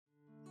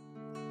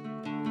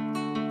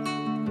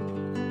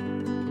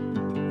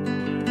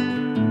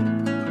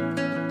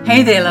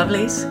Hey there,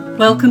 lovelies.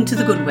 Welcome to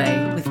The Good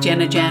Way with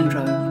Jenna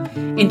Jandro,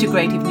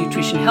 Integrative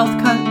Nutrition Health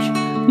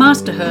Coach,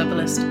 Master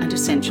Herbalist and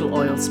Essential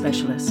Oil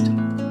Specialist.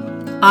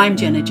 I'm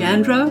Jenna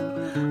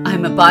Jandro.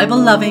 I'm a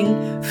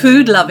Bible-loving,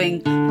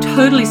 food-loving,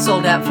 totally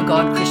sold out for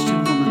God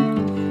Christian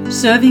woman,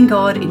 serving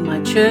God in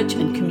my church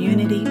and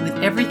community with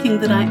everything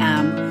that I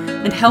am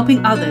and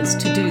helping others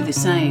to do the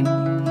same.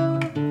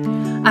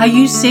 Are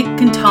you sick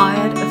and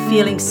tired of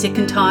feeling sick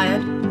and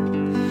tired?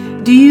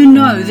 Do you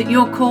know that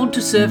you're called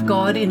to serve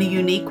God in a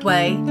unique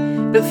way,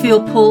 but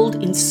feel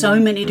pulled in so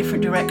many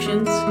different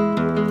directions?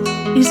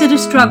 Is it a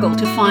struggle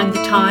to find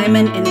the time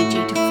and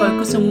energy to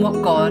focus on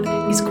what God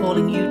is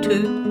calling you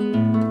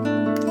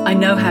to? I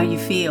know how you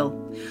feel.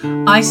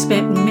 I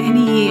spent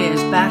many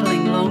years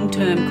battling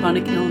long-term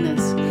chronic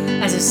illness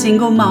as a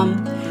single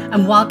mum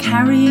and while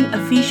carrying a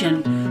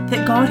vision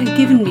that God had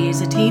given me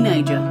as a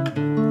teenager,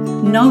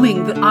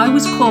 knowing that I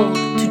was called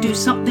to do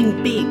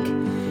something big,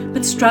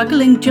 but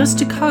struggling just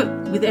to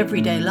cope with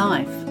everyday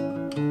life.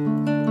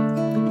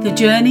 The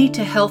journey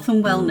to health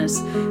and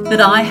wellness that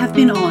I have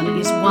been on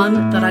is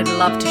one that I'd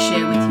love to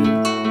share with you.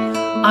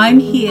 I'm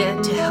here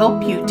to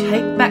help you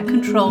take back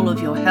control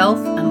of your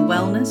health and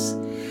wellness,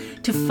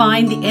 to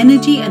find the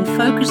energy and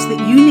focus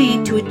that you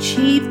need to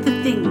achieve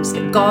the things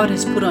that God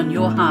has put on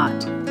your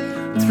heart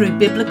through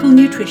biblical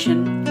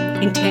nutrition,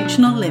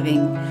 intentional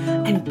living,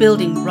 and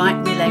building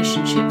right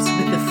relationships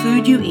with the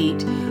food you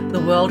eat, the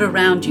world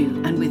around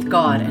you, and with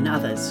God and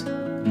others.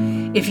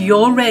 If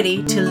you're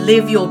ready to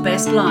live your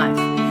best life,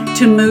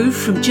 to move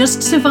from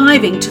just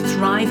surviving to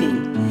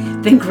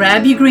thriving, then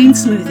grab your green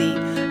smoothie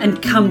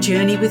and come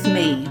journey with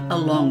me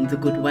along the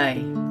good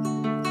way.